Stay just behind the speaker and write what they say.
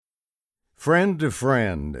Friend to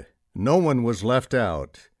Friend, No One Was Left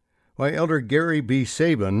Out, by Elder Gary B.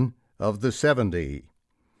 Saban of the 70.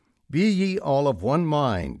 Be ye all of one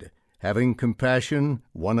mind, having compassion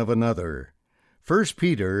one of another. 1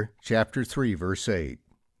 Peter chapter 3, verse 8.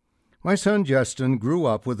 My son Justin grew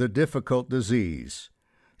up with a difficult disease.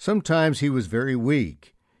 Sometimes he was very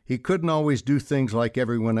weak. He couldn't always do things like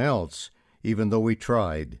everyone else, even though he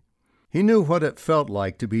tried. He knew what it felt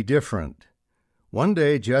like to be different. One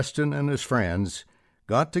day, Justin and his friends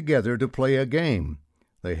got together to play a game.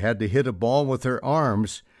 They had to hit a ball with their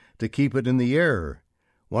arms to keep it in the air.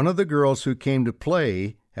 One of the girls who came to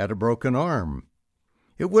play had a broken arm.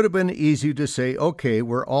 It would have been easy to say, okay,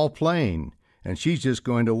 we're all playing, and she's just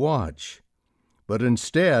going to watch. But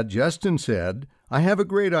instead, Justin said, I have a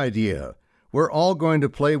great idea. We're all going to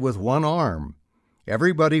play with one arm.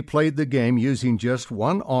 Everybody played the game using just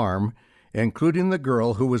one arm, including the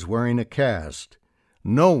girl who was wearing a cast.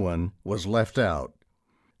 No one was left out.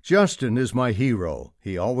 Justin is my hero.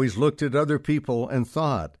 He always looked at other people and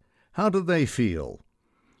thought, how do they feel?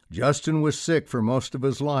 Justin was sick for most of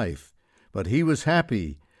his life, but he was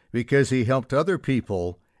happy because he helped other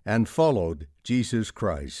people and followed Jesus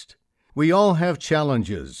Christ. We all have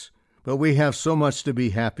challenges, but we have so much to be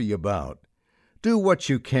happy about. Do what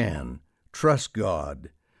you can. Trust God.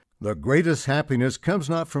 The greatest happiness comes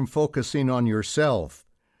not from focusing on yourself,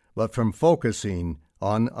 but from focusing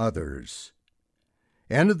on others.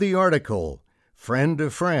 End of the article, Friend to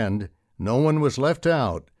Friend, No One Was Left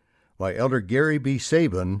Out, by Elder Gary B.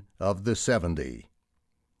 Saban of the 70.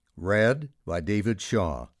 Read by David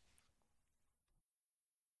Shaw.